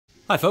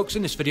Hi folks,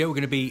 in this video we're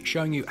going to be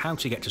showing you how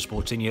to get to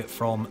Sportinia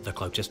from the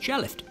Clotes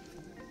chairlift.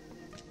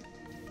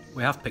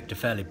 We have picked a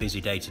fairly busy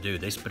day to do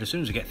this, but as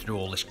soon as we get through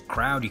all this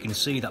crowd you can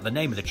see that the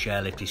name of the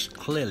chairlift is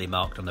clearly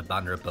marked on the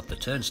banner above the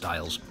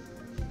turnstiles.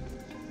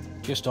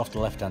 Just off the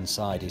left hand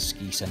side is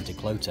Ski Centre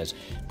Clotes.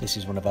 This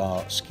is one of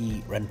our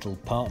ski rental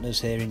partners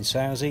here in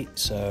Sauzy,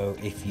 so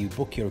if you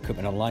book your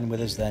equipment online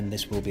with us then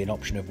this will be an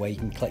option of where you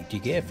can collect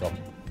your gear from.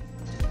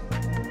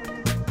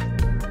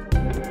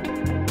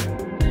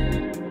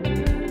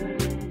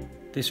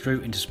 This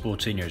route into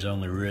Sportinia is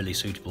only really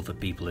suitable for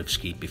people who've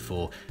skied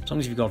before. As long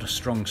as you've got a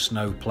strong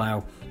snow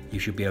plough, you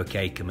should be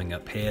okay coming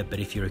up here, but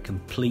if you're a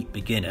complete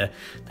beginner,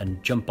 then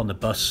jump on the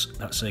bus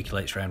that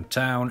circulates around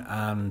town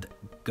and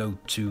go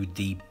to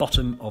the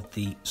bottom of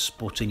the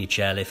Sportinia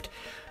chairlift.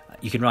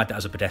 You can ride that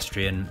as a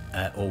pedestrian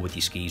or with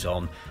your skis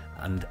on,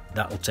 and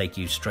that will take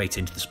you straight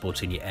into the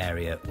Sportinia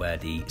area where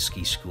the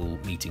ski school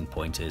meeting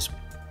point is.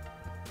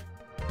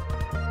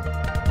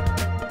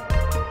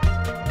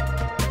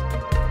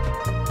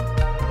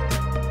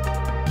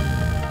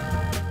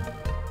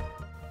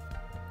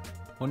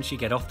 Once you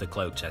get off the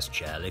Clotes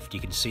chairlift, you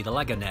can see the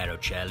Lagunero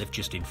chairlift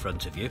just in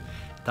front of you.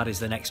 That is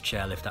the next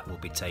chairlift that we'll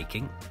be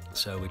taking.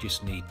 So we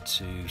just need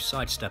to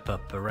sidestep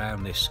up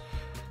around this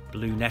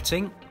blue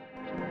netting.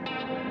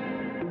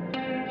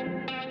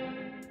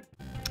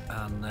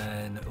 And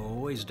then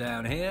always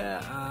down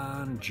here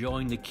and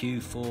join the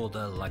queue for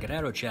the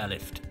Lagunero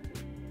chairlift.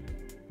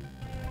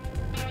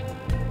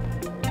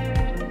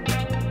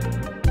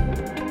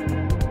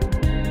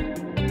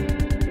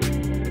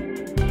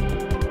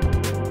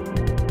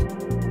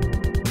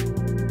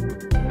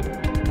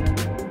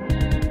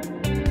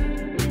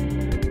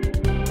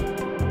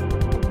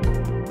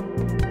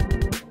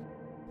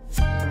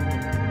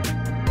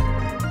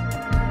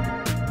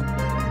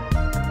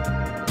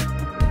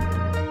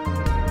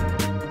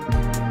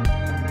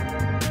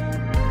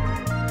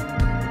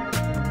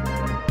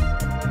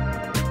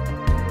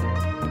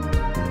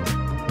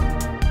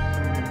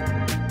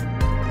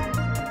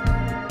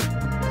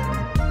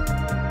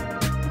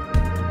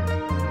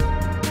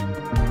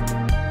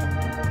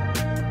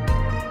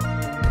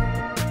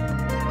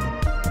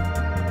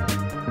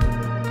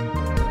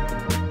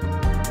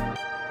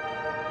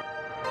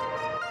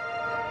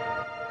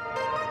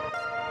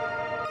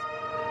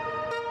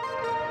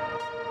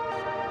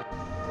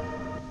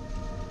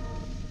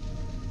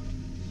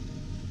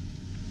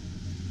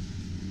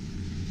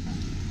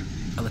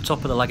 At the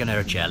top of the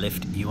Lagunero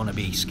chairlift, you want to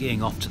be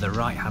skiing off to the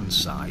right hand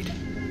side.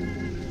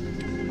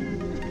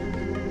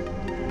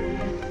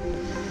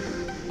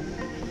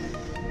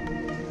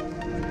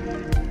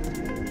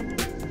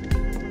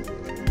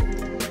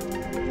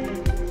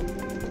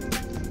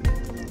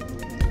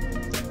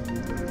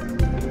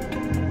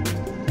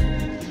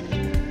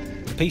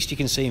 The piece you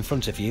can see in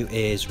front of you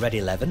is Red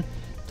 11.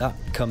 That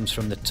comes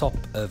from the top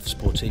of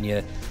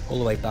Sportinia all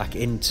the way back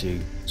into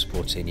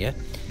Sportinia.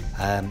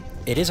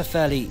 It is a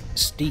fairly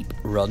steep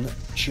run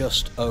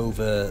just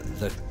over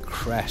the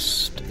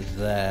crest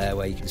there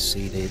where you can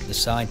see the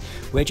sign.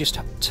 We're just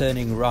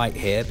turning right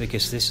here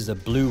because this is a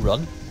blue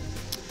run.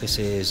 This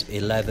is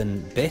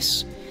 11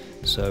 bis,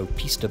 so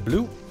piste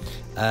bleu.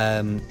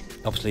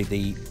 Obviously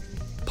the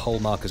pole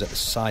markers at the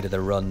side of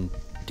the run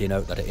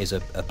denote that it is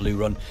a blue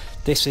run.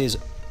 This is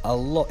a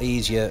lot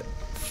easier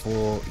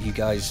for you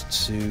guys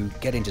to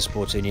get into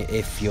Sportinia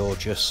if you're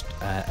just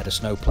at a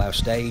snowplough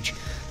stage.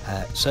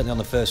 Certainly on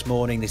the first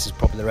morning this is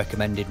probably the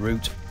recommended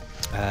route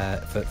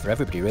for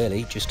everybody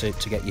really, just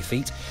to get your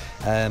feet.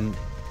 The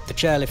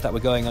chairlift that we're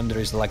going under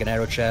is the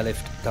Lagunero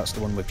chairlift. That's the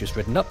one we've just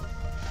ridden up,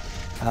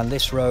 and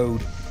this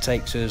road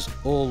takes us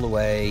all the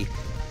way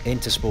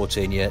into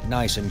Sportinia,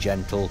 nice and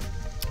gentle.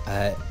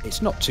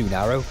 It's not too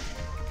narrow,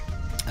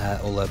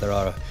 although there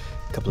are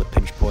a couple of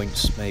pinch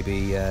points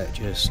maybe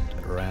just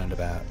around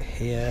about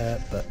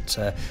here,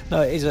 but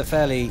no, it is a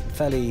fairly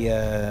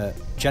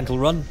gentle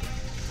run,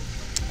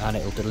 and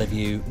it will deliver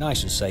you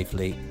nice and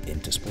safely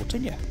into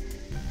Sportinia.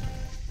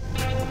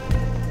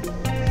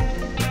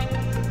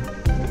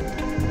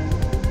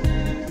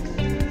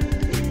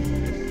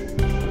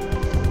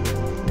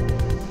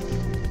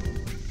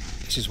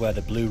 This is where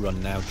the blue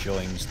run now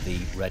joins the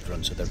red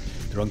run, so the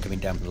run coming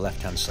down from the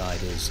left hand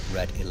side is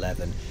Red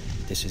 11.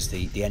 This is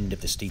the end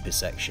of the steeper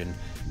section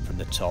from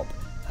the top,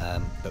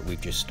 but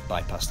we've just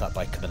bypassed that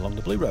by coming along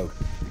the blue road,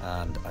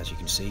 and as you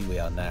can see we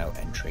are now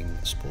entering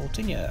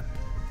Sportinia.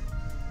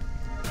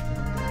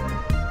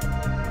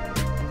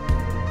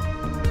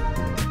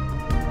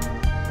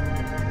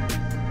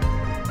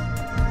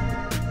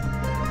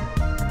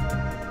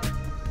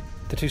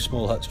 The two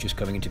small huts just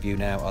coming into view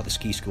now are the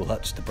ski school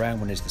huts. The brown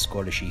one is the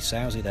Scuola Sci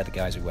Sauzy, they're the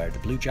guys who wear the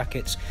blue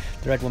jackets.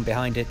 The red one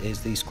behind it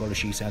is the Scuola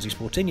Sci Sauzy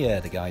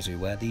Sportinia, the guys who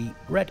wear the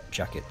red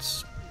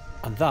jackets.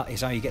 And that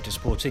is how you get to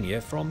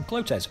Sportinia from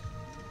Clotes.